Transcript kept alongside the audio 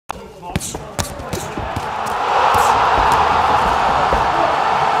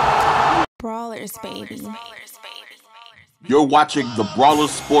Brawlers, baby. You're watching the Brawlers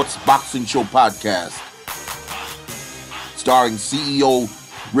Sports Boxing Show podcast, starring CEO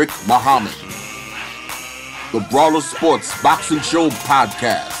Rick Mohamed. The Brawlers Sports Boxing Show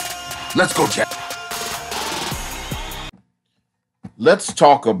podcast. Let's go, chat. Let's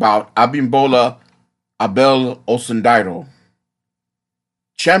talk about Abel Osundairo,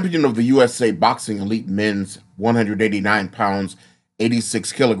 champion of the USA Boxing Elite Men's 189 pounds,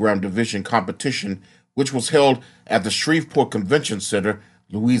 86 kilogram division competition, which was held at the Shreveport Convention Center,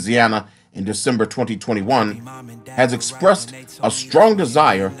 Louisiana, in December 2021, has expressed a strong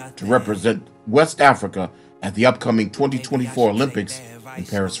desire to represent West Africa at the upcoming 2024 Olympics in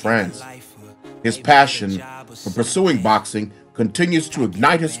Paris, France. His passion for pursuing boxing continues to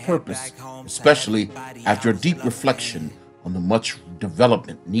ignite his purpose, especially after a deep reflection on the much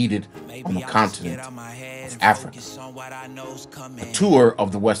development needed on the continent of Africa. A tour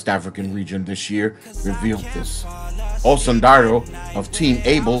of the West African region this year revealed this. Osundairo of Team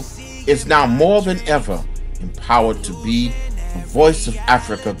Abel is now more than ever empowered to be the voice of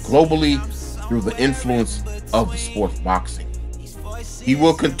Africa globally through the influence of the sport of boxing. He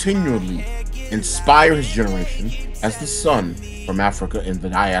will continually inspire his generation as the son from Africa in the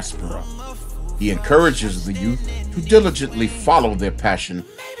diaspora. He encourages the youth to diligently follow their passion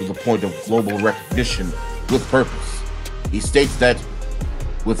to the point of global recognition with purpose. He states that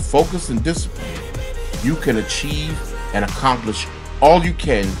with focus and discipline, you can achieve and accomplish all you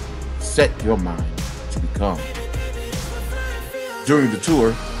can set your mind to become. During the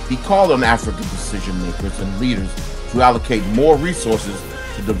tour, he called on African decision makers and leaders to allocate more resources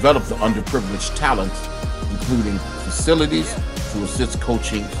to develop the underprivileged talents, including facilities to assist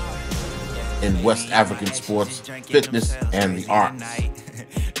coaching in West African sports, fitness, and the arts.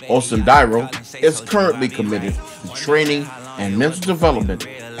 Osundairo is currently committed to training and mental development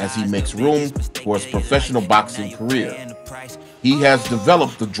as he makes room for his professional boxing career. He has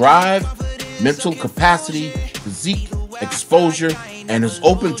developed the drive, mental capacity, physique, exposure, and is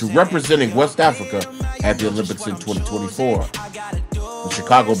open to representing West Africa at the Olympics in 2024. The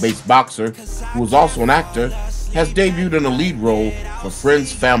Chicago-based boxer, who is also an actor, has debuted in a lead role for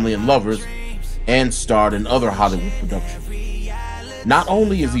Friends, Family, and Lovers, and starred in other Hollywood productions. Not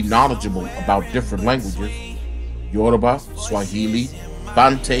only is he knowledgeable about different languages, Yoruba, Swahili,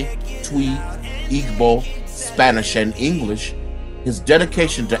 Bantu, Twi, Igbo, Spanish, and English, his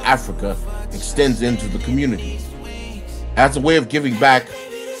dedication to Africa extends into the community. As a way of giving back,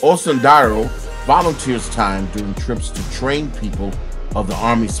 Osundairo volunteers time during trips to train people of the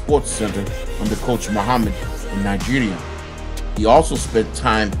Army Sports Center under Coach Mohamed in Nigeria. He also spent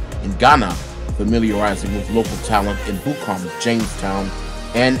time in Ghana familiarizing with local talent in Bukom, Jamestown,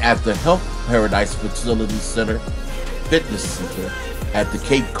 and at the Health Paradise Facility Center Fitness Center at the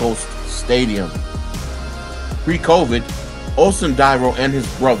Cape Coast Stadium. Pre-COVID, Osundairo and his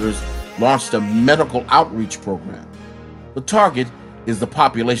brothers launched a medical outreach program. The target is the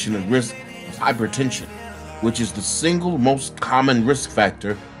population at risk of hypertension, which is the single most common risk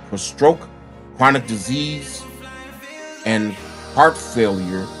factor for stroke, chronic disease, and heart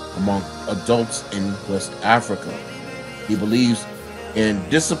failure among adults in West Africa. He believes in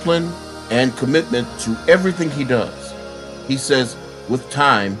discipline and commitment to everything he does. He says with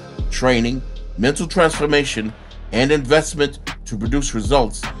time, training, mental transformation, and investment to produce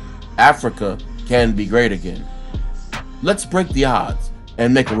results, Africa can be great again. Let's break the odds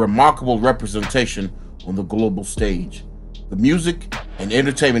and make a remarkable representation on the global stage. The music and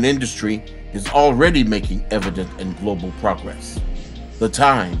entertainment industry is already making evident and global progress. The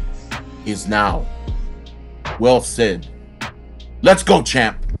time is now. Well said. Let's go,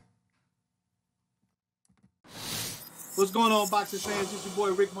 champ. What's going on, boxing fans? It's your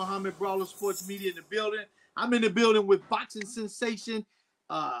boy Rick Mohamed, Brawler Sports Media in the building. I'm in the building with boxing sensation,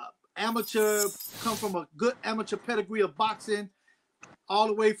 amateur, come from a good amateur pedigree of boxing, all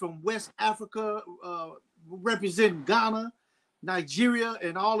the way from West Africa, representing Ghana, Nigeria,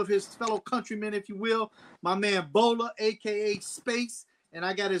 and all of his fellow countrymen, if you will. My man Bola, a.k.a. Space, and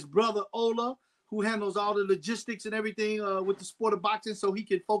I got his brother Ola, who handles all the logistics and everything with the sport of boxing so he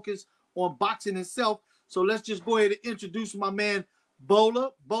can focus on boxing himself. So let's just go ahead and introduce my man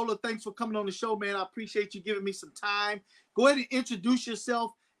Bola. Bola, thanks for coming on the show, man. I appreciate you giving me some time. Go ahead and introduce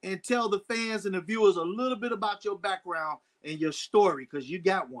yourself and tell the fans and the viewers a little bit about your background and your story, because you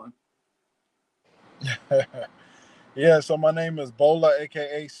got one. Yeah, so my name is Bola,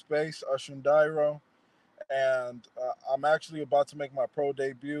 a.k.a. Space Osundairo, and I'm actually about to make my pro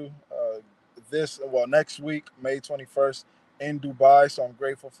debut next week, May 21st, in Dubai, so I'm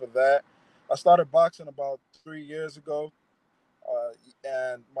grateful for that. I started boxing about 3 years ago,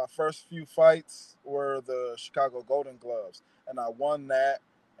 and my first few fights were the Chicago Golden Gloves, and I won that,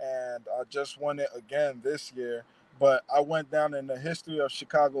 and I just won it again this year. But I went down in the history of the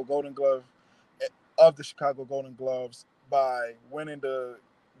Chicago Golden Gloves by winning the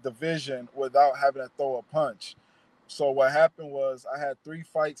division without having to throw a punch. So what happened was I had 3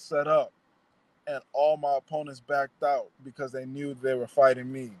 fights set up, and all my opponents backed out because they knew they were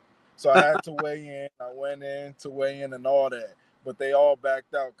fighting me. So I had to weigh in. I went in to weigh in and all that, but they all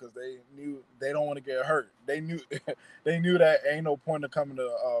backed out because they knew they don't want to get hurt. They knew they knew that ain't no point of coming to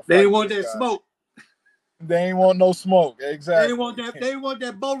fight. They didn't want that smoke. They ain't want no smoke. Exactly. They didn't want that. They didn't want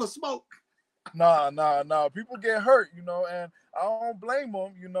that bowl of smoke. Nah. People get hurt, and I don't blame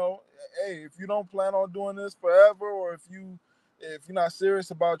them. Hey, if you don't plan on doing this forever, or if you're not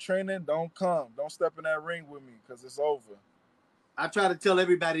serious about training, don't come. Don't step in that ring with me because it's over. I try to tell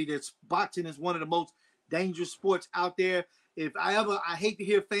everybody that boxing is one of the most dangerous sports out there. I hate to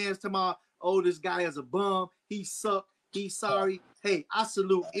hear fans tell me, oh, this guy is a bum. He sucked. He's sorry. Hey, I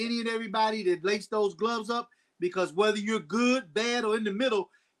salute any and everybody that lace those gloves up, because whether you're good, bad, or in the middle,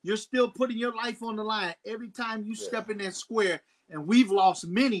 you're still putting your life on the line every time you step in that square. And we've lost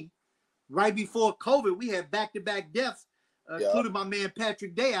many. Right before COVID, we had back-to-back deaths, including my man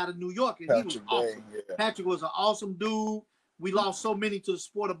Patrick Day out of New York, and he was awesome. Patrick was an awesome dude. We lost so many to the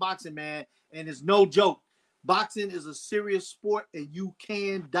sport of boxing, man, and it's no joke. Boxing is a serious sport, and you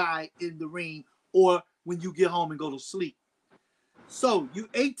can die in the ring or when you get home and go to sleep. So you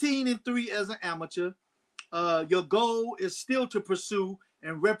 18-3 as an amateur. Your goal is still to pursue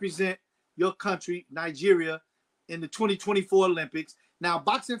and represent your country, Nigeria, in the 2024 Olympics. Now,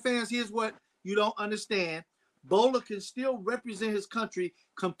 boxing fans, here's what you don't understand. Bola can still represent his country,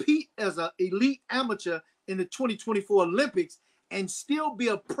 compete as an elite amateur in the 2024 Olympics, and still be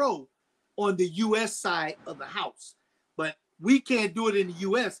a pro on the U.S. side of the house. But we can't do it in the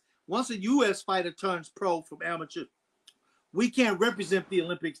U.S. Once a U.S. fighter turns pro from amateur, we can't represent the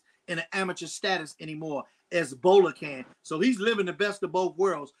Olympics in an amateur status anymore as Bola can. So he's living the best of both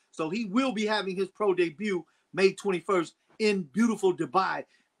worlds. So he will be having his pro debut May 21st in beautiful Dubai.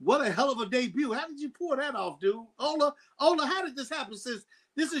 What a hell of a debut. How did you pull that off, dude? Ola, how did this happen? Since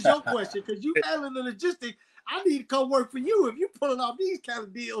this is your question, because you handling the logistics, I need to come work for you if you're pulling off these kind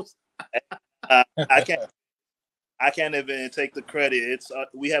of deals. I can't even take the credit. It's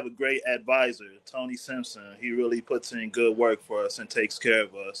we have a great advisor, Tony Simpson. He really puts in good work for us and takes care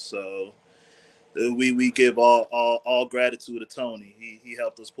of us. So we give all gratitude to Tony. He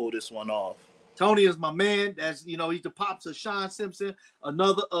helped us pull this one off. Tony is my man. He's the pops of Sean Simpson,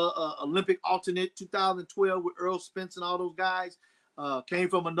 another Olympic alternate, 2012 with Earl Spence and all those guys. Came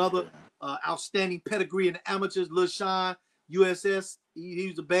from another outstanding pedigree in the amateurs. Lil Sean, USS. He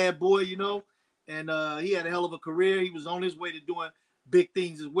was a bad boy, and he had a hell of a career. He was on his way to doing big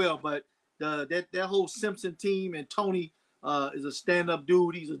things as well. But that whole Simpson team, and Tony is a stand-up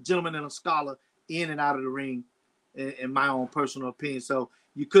dude. He's a gentleman and a scholar in and out of the ring, in my own personal opinion. So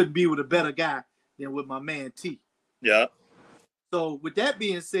you couldn't be with a better guy than with my man T. Yeah. So with that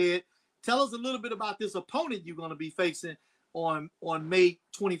being said, tell us a little bit about this opponent you're going to be facing on May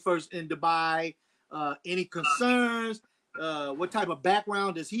 21st in Dubai. Any concerns? What type of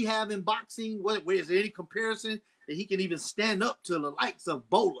background does he have in boxing? Is there any comparison that he can even stand up to the likes of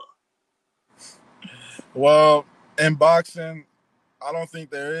Bola? Well, in boxing, I don't think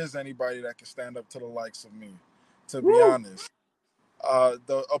there is anybody that can stand up to the likes of me, to be honest.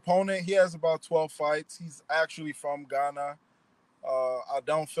 The opponent, he has about 12 fights. He's actually from Ghana. I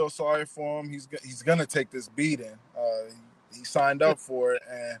don't feel sorry for him. He's gonna take this beating. He signed up for it,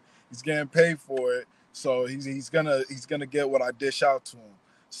 and he's getting paid for it. So he's gonna get what I dish out to him.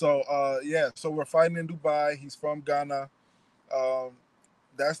 So so we're fighting in Dubai. He's from Ghana.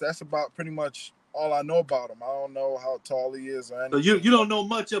 That's about pretty much all I know about him. I don't know how tall he is or anything. So you don't know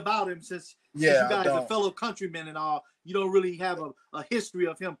much about him since you guys are fellow countrymen and all. You don't really have a history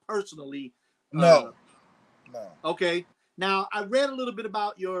of him personally. No. Okay. Now I read a little bit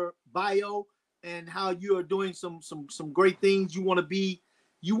about your bio and how you are doing some great things. You want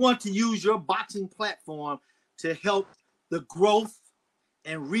to use your boxing platform to help the growth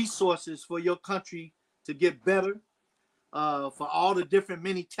and resources for your country to get better, for all the different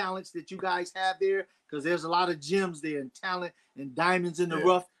many talents that you guys have there, because there's a lot of gems there and talent and diamonds in the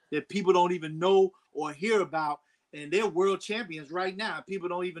rough that people don't even know or hear about. And they're world champions right now. People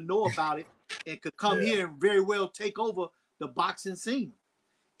don't even know about it and could come here and very well take over the boxing scene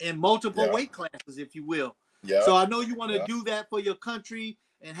in multiple weight classes, if you will. Yeah. So I know you want to do that for your country,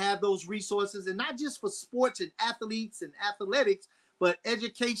 and have those resources, and not just for sports and athletes and athletics, but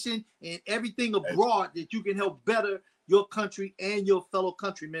education and everything abroad that you can help better your country and your fellow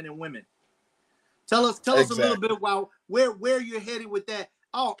countrymen and women. Tell us a little bit about where you're headed with that.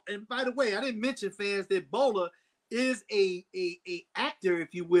 Oh, and by the way, I didn't mention, fans, that Bola is a actor,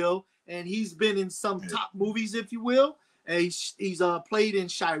 if you will, and he's been in some top movies, if you will. And he's played in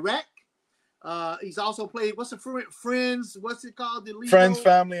Chirac. He's also played Friends. What's it called? The Friends,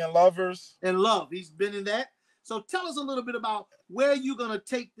 Family, and Lovers. And Love. He's been in that. So tell us a little bit about where you're gonna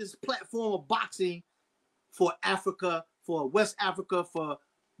take this platform of boxing for Africa, for West Africa, for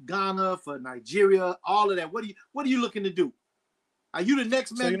Ghana, for Nigeria, all of that. What are you looking to do? Are you the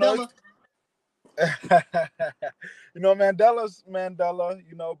next Mandela? Mandela's Mandela,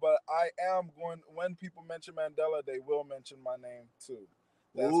 but I am going, when people mention Mandela, they will mention my name too.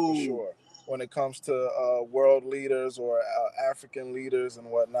 That's for sure. When it comes to world leaders or African leaders and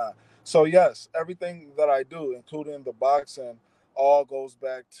whatnot. So yes, everything that I do, including the boxing, all goes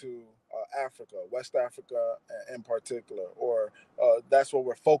back to Africa, West Africa in particular, or that's what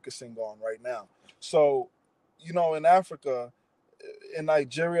we're focusing on right now. So, in Africa, in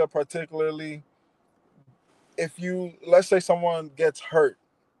Nigeria particularly, let's say someone gets hurt,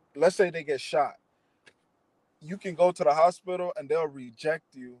 let's say they get shot, you can go to the hospital and they'll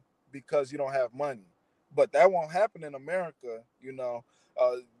reject you because you don't have money. But that won't happen in America,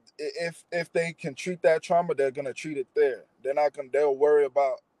 if they can treat that trauma, they're gonna treat it there. They'll worry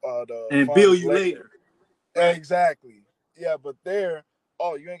about the and bill you later. Exactly. Yeah, but there,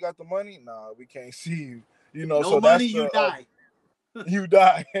 you ain't got the money? Nah, we can't see you. No so money, that's you die. You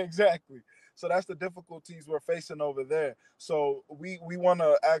die, exactly. So that's the difficulties we're facing over there. So we want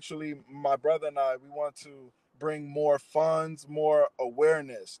to actually, my brother and I, we want to bring more funds, more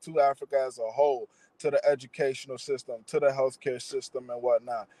awareness to Africa as a whole, to the educational system, to the healthcare system and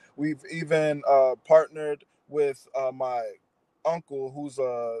whatnot. We've even partnered with my uncle, who's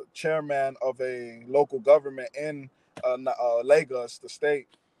a chairman of a local government in Lagos, the state.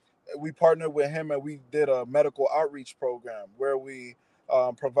 We partnered with him and we did a medical outreach program where we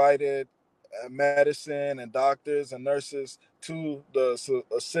provided medicine and doctors and nurses to the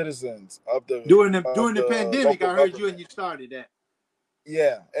citizens of the during the pandemic. I heard you and you started that.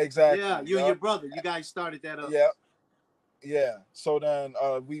 Yeah, exactly. Yeah, you and your brother, you guys started that up. Yeah. So then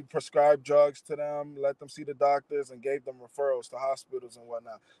we prescribed drugs to them, let them see the doctors, and gave them referrals to hospitals and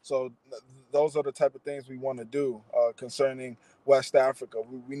whatnot. So those are the type of things we want to do concerning West Africa.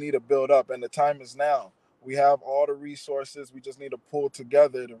 We need to build up, and the time is now. We have all the resources. We just need to pull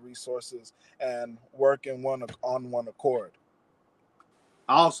together the resources and work on one accord.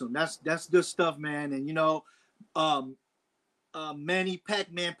 Awesome. That's good stuff, man. And Manny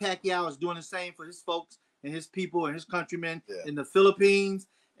Pacquiao is doing the same for his folks and his people and his countrymen in the Philippines.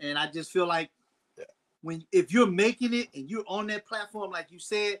 And I just feel like if you're making it and you're on that platform, like you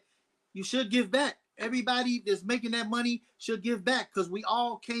said, you should give back. Everybody that's making that money should give back, because we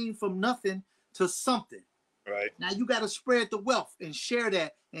all came from nothing to something. Right. Now you got to spread the wealth and share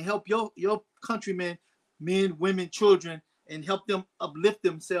that and help your countrymen, men, women, children, and help them uplift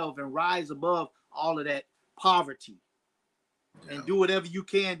themselves and rise above all of that poverty. And do whatever you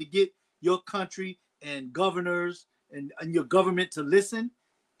can to get your country and governors and your government to listen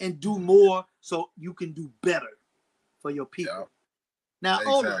and do more so you can do better for your people. Now,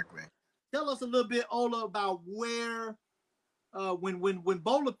 exactly. Ola, tell us a little bit, Ola, about where when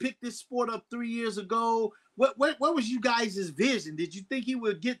Bola picked this sport up 3 years ago, what was you guys' vision? Did you think he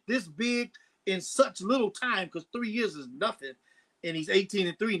would get this big in such little time? Because 3 years is nothing, and he's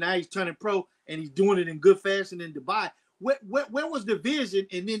 18-3. Now he's turning pro, and he's doing it in good fashion in Dubai. Where was the vision,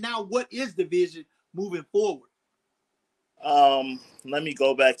 and then now what is the vision moving forward? Let me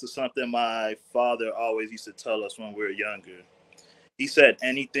go back to something my father always used to tell us when we were younger. He said,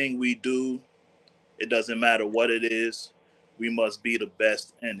 anything we do, it doesn't matter what it is, we must be the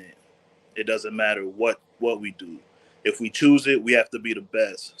best in it. It doesn't matter what we do. If we choose it, we have to be the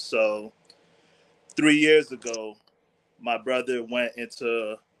best. So 3 years ago, my brother went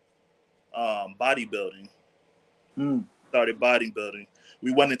into bodybuilding. Started bodybuilding.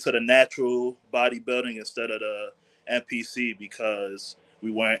 We went into the natural bodybuilding instead of the NPC because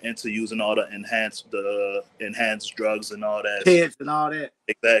we weren't into using all the enhanced drugs and all that. Heads and all that.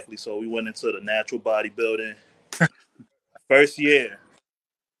 Exactly. So we went into the natural bodybuilding. First year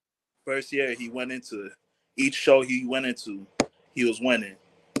he went into each show he went into, he was winning.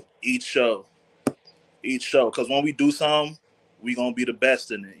 Each show. Because when we do something, we gonna be the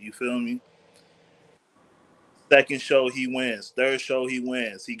best in it. You feel me? Second show he wins. Third show he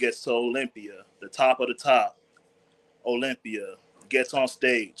wins. He gets to Olympia, the top of the top. Olympia. gets on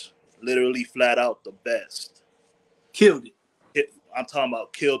stage, literally flat out the best. Killed it. I'm talking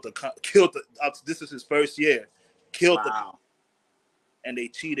about killed the. This is his first year. Killed the. And they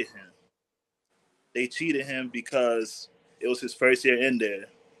cheated him. They cheated him because it was his first year in there.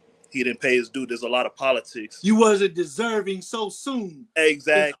 He didn't pay his due. There's a lot of politics. You wasn't deserving so soon.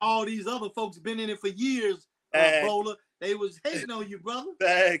 Exactly. All these other folks been in it for years, Bola. They was hating on you, brother.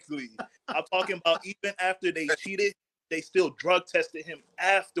 Exactly. I'm talking about even after they cheated, they still drug tested him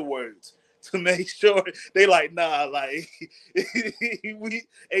afterwards to make sure they like, nah, like we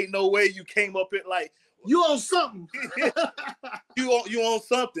ain't no way you came up it like you on something. you on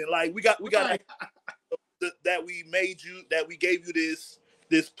something. Like we got right. that we made you, that we gave you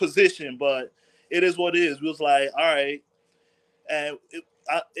this position, but it is what it is. We was like, all right, and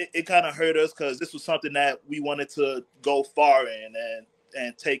it kind of hurt us because this was something that we wanted to go far in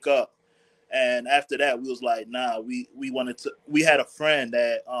and take up. And after that, we was like, nah, we wanted to. We had a friend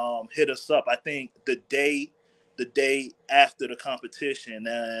that hit us up, I think the day after the competition,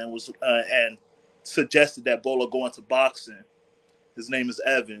 and was and suggested that Bola go into boxing. His name is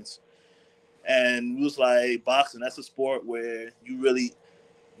Evans, and we was like, boxing, that's a sport where you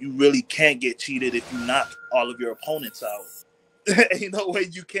really can't get cheated if you knock all of your opponents out. Ain't no way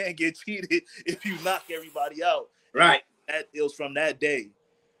you can't get cheated if you knock everybody out. Right. It was from that day,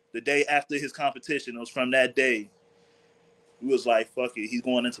 the day after his competition. It was from that day. We was like, fuck it, he's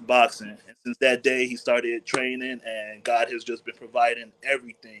going into boxing. And since that day, he started training, and God has just been providing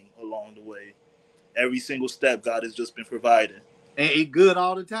everything along the way. Every single step, God has just been providing. And he good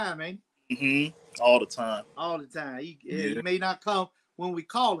all the time, ain't he? Mm-hmm. All the time. All the time. He may not come when we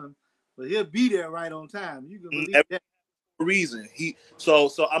call him, but he'll be there right on time. You can believe that. Reason so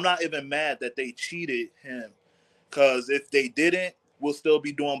I'm not even mad that they cheated him, because if they didn't, we'll still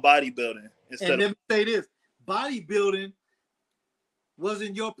be doing bodybuilding instead. And let me say this: bodybuilding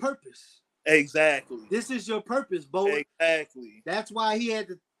wasn't your purpose. Exactly. This is your purpose, Bola. Exactly. That's why he had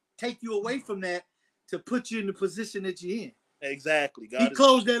to take you away from that to put you in the position that you're in. Exactly. He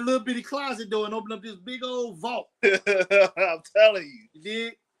closed that little bitty closet door and opened up this big old vault. I'm telling you. You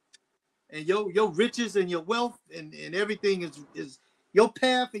did. And your riches and your wealth and everything is your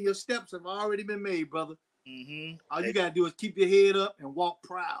path and your steps have already been made, brother. Mm-hmm. All you gotta do is keep your head up and walk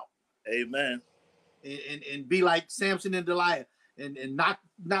proud. Amen. And be like Samson and Delilah and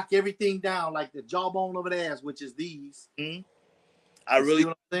knock everything down like the jawbone of an ass, which is these. Mm-hmm. I really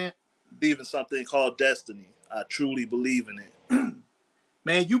believe in something called destiny. I truly believe in it.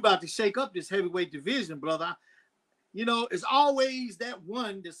 Man, you about to shake up this heavyweight division, brother. It's always that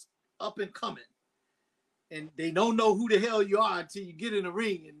one that's up and coming, and they don't know who the hell you are until you get in the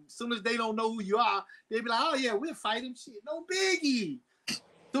ring. And as soon as they don't know who you are, they be like, "Oh yeah, we're fighting shit, no biggie." As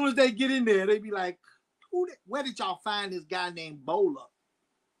soon as they get in there, they be like, "Where did y'all find this guy named Bola?"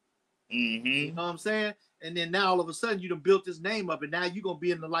 Mm-hmm. You know what I'm saying? And then now all of a sudden you done built this name up, and now you're gonna be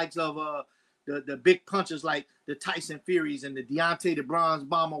in the likes of the big punchers like the Tyson Furies and the Deontay the Bronze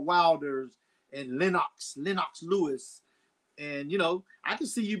Bomber Wilders and Lennox Lewis. And I can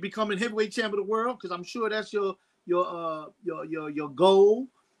see you becoming heavyweight champion of the world, because I'm sure that's your goal,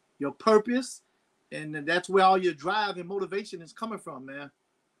 your purpose, and that's where all your drive and motivation is coming from, man.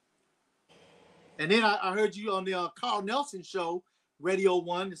 And then I heard you on the Carl Nelson show, Radio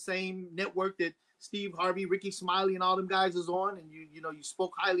 1, the same network that Steve Harvey, Ricky Smiley, and all them guys is on, and you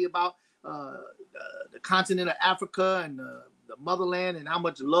spoke highly about the continent of Africa and the motherland and how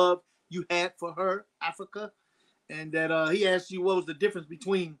much love you had for her, Africa. And that he asked you what was the difference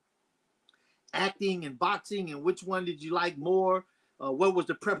between acting and boxing, and which one did you like more? What was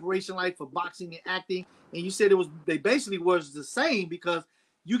the preparation like for boxing and acting? And you said they basically was the same, because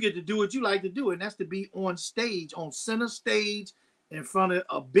you get to do what you like to do, and that's to be on stage, on center stage, in front of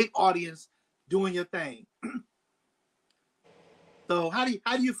a big audience, doing your thing. So how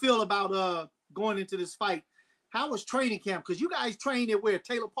do you feel about going into this fight? How was training camp? Because you guys trained at where?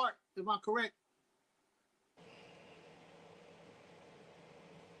 Taylor Park, am I correct?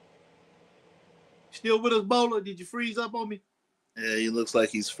 Still with us, Bola? Did you freeze up on me? Yeah, he looks like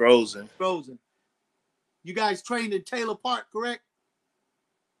he's frozen. Frozen. You guys trained in Taylor Park, correct?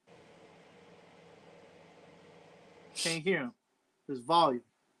 Can't hear him. His volume.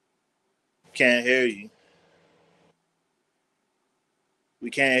 Can't hear you. We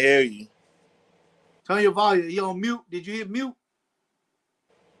can't hear you. Turn your volume. You on mute? Did you hit mute?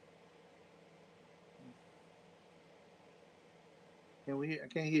 Can we hear? I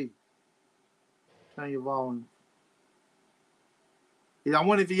can't hear you. Turn your volume. Yeah, I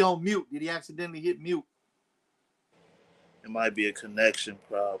wonder if he on mute. Did he accidentally hit mute? It might be a connection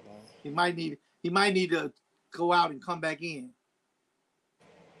problem. He might need to go out and come back in.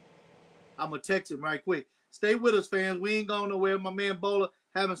 I'm gonna text him right quick. Stay with us, fans. We ain't going nowhere. My man Bola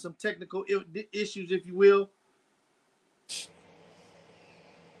having some technical issues, if you will.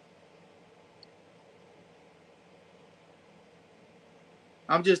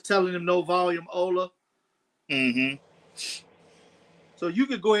 I'm just telling him no volume, Ola. Mm-hmm. So you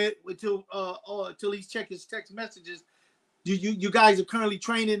could go ahead until he's checking his text messages. You guys are currently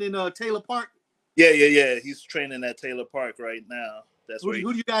training in Taylor Park? Yeah. He's training at Taylor Park right now. That's who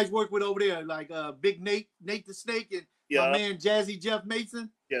do you guys work with over there? Like Big Nate the Snake, and my man Jazzy Jeff Mason?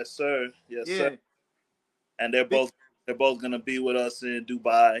 Yes, sir. Yes, sir. And they're both gonna be with us in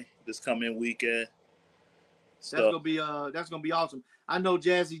Dubai this coming weekend. So that's gonna be awesome. I know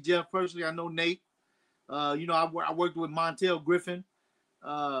Jazzy Jeff personally. I know Nate. I worked with Montel Griffin,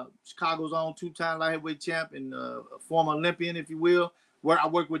 Chicago's own 2-time light heavyweight champ and a former Olympian, if you will. Where I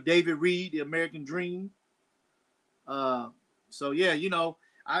worked with David Reed, the American Dream. So yeah,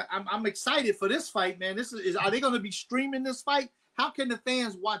 I'm excited for this fight, man. Are they going to be streaming this fight? How can the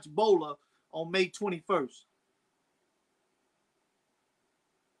fans watch Bola on May 21st?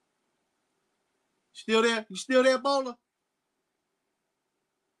 Still there? You still there, Bola?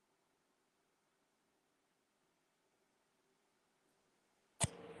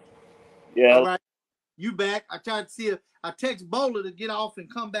 Yeah. All right. You back. I tried to see if I text Bola to get off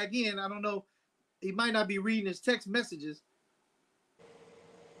and come back in. I don't know. He might not be reading his text messages.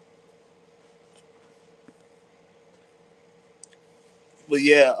 But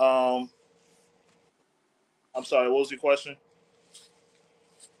yeah, I'm sorry, what was your question?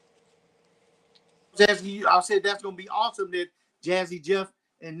 I said that's gonna be awesome that Jazzy Jeff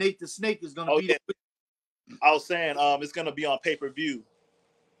and Nate the Snake is gonna be there. I was saying it's gonna be on pay-per-view.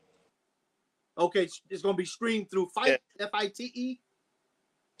 Okay, it's gonna be streamed through Fight, FITE.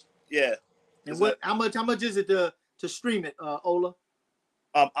 Yeah. And how much is it to stream it, Ola?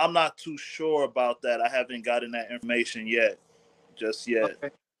 I'm not too sure about that. I haven't gotten that information just yet.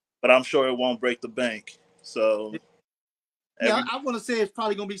 Okay. But I'm sure it won't break the bank. So yeah, I want to say it's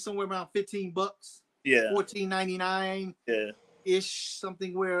probably gonna be somewhere around $15. Yeah. $14.99. Yeah. Ish,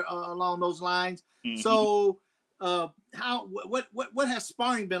 something where along those lines. Mm-hmm. So what has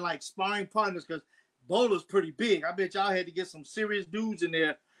sparring been like? Sparring partners, because Bola's pretty big. I bet y'all had to get some serious dudes in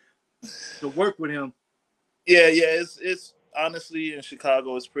there to work with him. Yeah. It's honestly in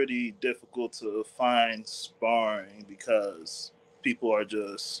Chicago, it's pretty difficult to find sparring because people are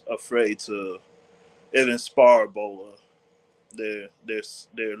just afraid to even spar Bola. They're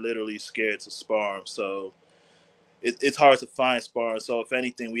literally scared to spar him. So it's hard to find sparring. So if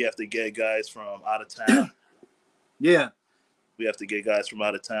anything, we have to get guys from out of town. Yeah. We have to get guys from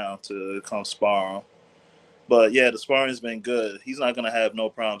out of town to come spar him. But yeah, the sparring's been good. He's not gonna have no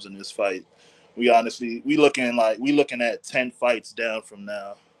problems in this fight. We looking at 10 fights down from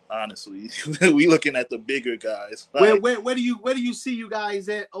now. Honestly, we looking at the bigger guys. Like, where do you see you guys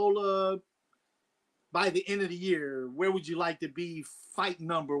at, Ola, by the end of the year? Where would you like to be fight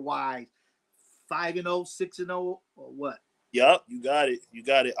number wise? 5-0, 6-0, or what? Yup, you got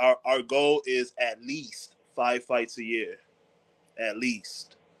it. Our goal is at least 5 fights a year. At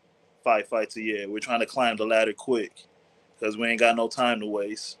least 5 fights a year. We're trying to climb the ladder quick because we ain't got no time to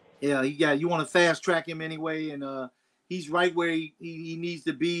waste. Yeah, you want to fast track him anyway, and he's right where he needs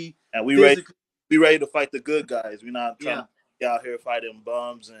to be. And we ready to fight the good guys. We're not trying to be out here fighting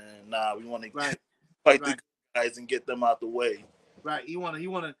bums, and we want to fight the good guys and get them out the way. Right. He want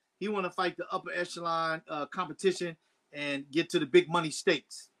to fight the upper echelon competition and get to the big money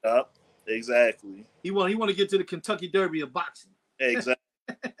stakes. Yep, exactly. He want to get to the Kentucky Derby of boxing. Exactly.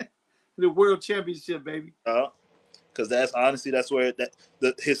 The World Championship, baby. Because that's where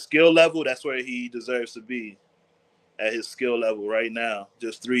his skill level, that's where he deserves to be, at his skill level right now,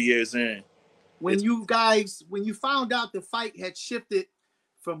 just 3 years in. When you found out the fight had shifted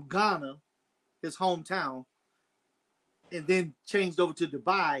from Ghana, his hometown, and then changed over to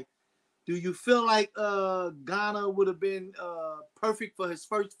Dubai, do you feel like Ghana would have been perfect for his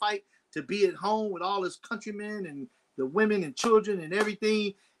first fight, to be at home with all his countrymen and the women and children and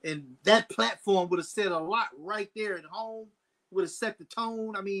everything? And that platform would have said a lot right there at home, would have set the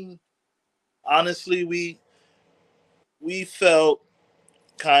tone. I mean, honestly, we felt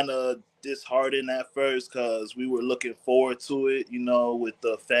kind of disheartened at first because we were looking forward to it, with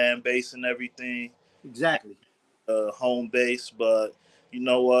the fan base and everything. Exactly. Home base, but you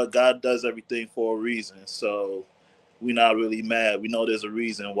know what? God does everything for a reason. So we're not really mad. We know there's a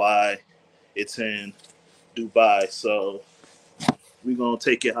reason why it's in Dubai. So we're going to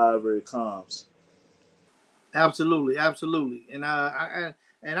take it however it comes. Absolutely. And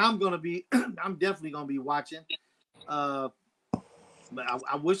I'm going to be, I'm definitely going to be watching. But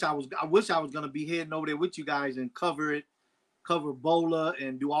I wish I was gonna be heading over there with you guys and cover Bola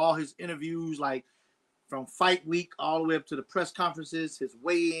and do all his interviews, like from fight week all the way up to the press conferences, his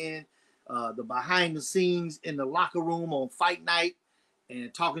weigh-in, the behind the scenes in the locker room on fight night,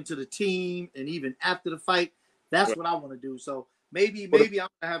 and talking to the team, and even after the fight. That's what I want to do. So maybe I'm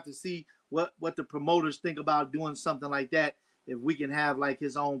gonna have to see what the promoters think about doing something like that. If we can have like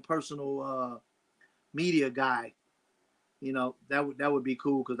his own personal media guy, you know, that would be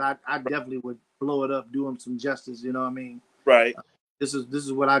cool, because I definitely would blow it up, do him some justice. You know what I mean? Right. This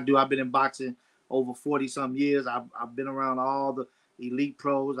is what I do. I've been in boxing over 40 some years. I've been around all the elite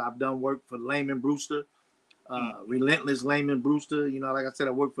pros. I've done work for Layman Brewster, Relentless Layman Brewster. You know, like I said,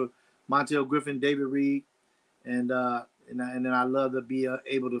 I worked for Montel Griffin, David Reed, and then I love to be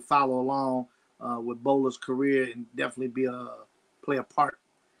able to follow along with Bola's career, and definitely play a part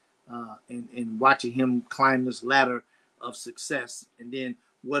in watching him climb this ladder of success, and then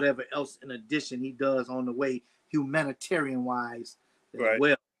whatever else in addition he does on the way, humanitarian wise as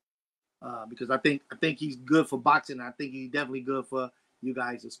well. Because I think he's good for boxing. I think he's definitely good for you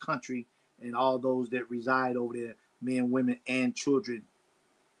guys' as country and all those that reside over there, men, women, and children.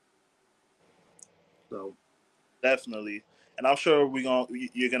 So definitely, and I'm sure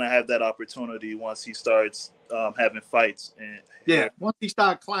you're gonna have that opportunity once he starts having fights. Once he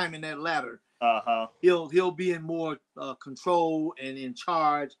starts climbing that ladder, he'll be in more control and in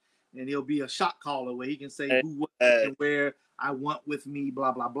charge, and he'll be a shot caller where he can say who, what, and where I want with me,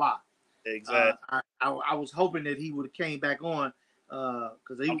 blah blah blah. Exactly. I was hoping that he would have came back on,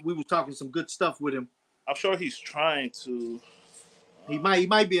 because we were talking some good stuff with him. I'm sure he's trying to. He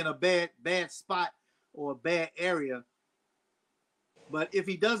might be in a bad spot or a bad area, but if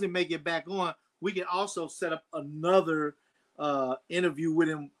he doesn't make it back on, we can also set up another interview with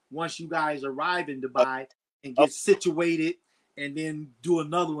him once you guys arrive in Dubai and get situated, and then do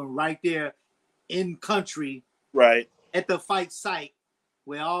another one right there in country, right at the fight site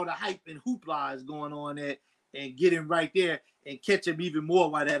where all the hype and hoopla is going on at, and get him right there and catch him even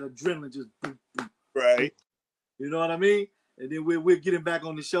more while that adrenaline just boom, boom, right. You know what I mean? And then we'll get him back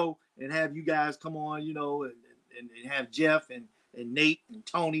on the show and have you guys come on, you know, and have Jeff and Nate and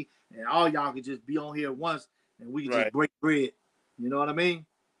Tony, and all y'all could just be on here once, and we can just break bread. You know what I mean?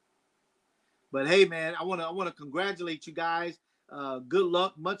 But hey, man, I wanna congratulate you guys. Good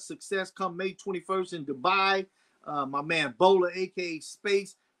luck, much success come May 21st in Dubai. My man Bola, aka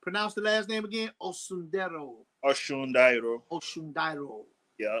Space. Pronounce the last name again. Osundairo.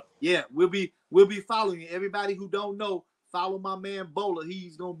 Yeah. We'll be following you. Everybody who don't know, follow my man Bola.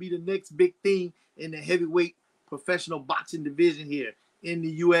 He's gonna be the next big thing in the heavyweight professional boxing division here in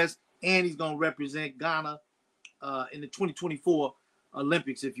the U.S., and he's gonna represent Ghana in the 2024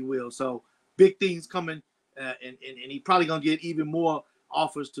 Olympics, if you will. So big things coming, and he's probably gonna get even more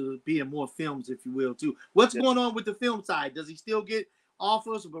offers to be in more films, if you will, too. What's going on with the film side? Does he still get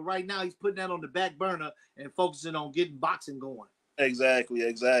offers? But right now he's putting that on the back burner and focusing on getting boxing going. Exactly.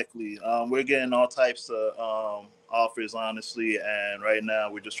 We're getting all types of offers, honestly, and right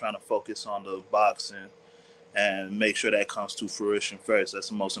now we're just trying to focus on the boxing and make sure that comes to fruition first. That's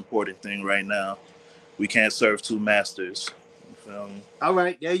the most important thing right now. We can't serve two masters. You feel me? All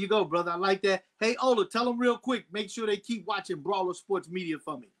right, there you go, brother. I like that. Hey, Ola, tell them real quick. Make sure they keep watching Brawler Sports Media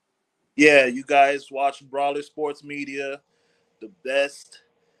for me. Yeah, you guys watch Brawler Sports Media, the best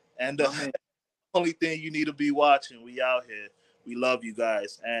and the only thing you need to be watching. We out here. We love you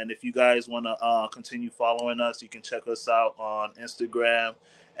guys. And if you guys want to continue following us, you can check us out on Instagram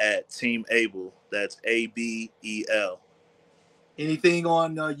at Team Abel. That's ABEL. Anything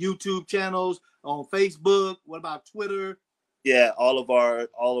on YouTube channels, on Facebook? What about Twitter? Yeah, all of our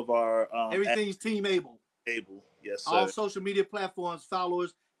everything's Team Abel. Abel, yes, sir. All social media platforms,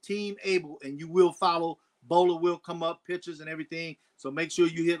 followers, Team Abel, and you will follow. Bola will come up, pictures and everything. So make sure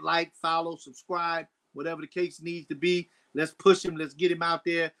you hit like, follow, subscribe, whatever the case needs to be. Let's push him. Let's get him out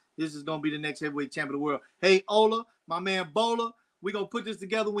there. This is gonna be the next heavyweight champion of the world. Hey, Ola, my man Bola, we're gonna put this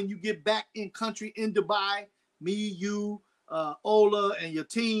together when you get back in country in Dubai. Me, you, Ola, and your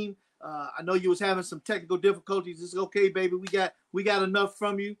team. I know you was having some technical difficulties. It's okay, baby. We got enough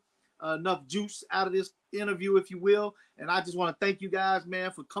from you, enough juice out of this interview, if you will. And I just want to thank you guys,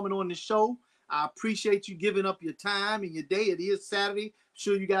 man, for coming on the show. I appreciate you giving up your time and your day. It is Saturday. I'm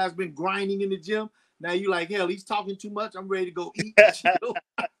sure you guys been grinding in the gym. Now you like, hell, he's talking too much. I'm ready to go eat.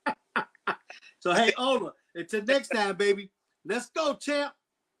 So hey, Ola, until next time, baby. Let's go, champ.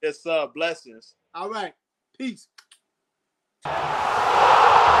 Yes, sir. Blessings. All right. Peace.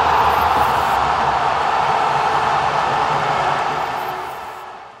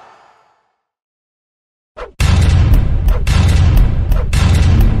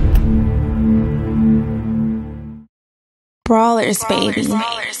 Brawlers, baby.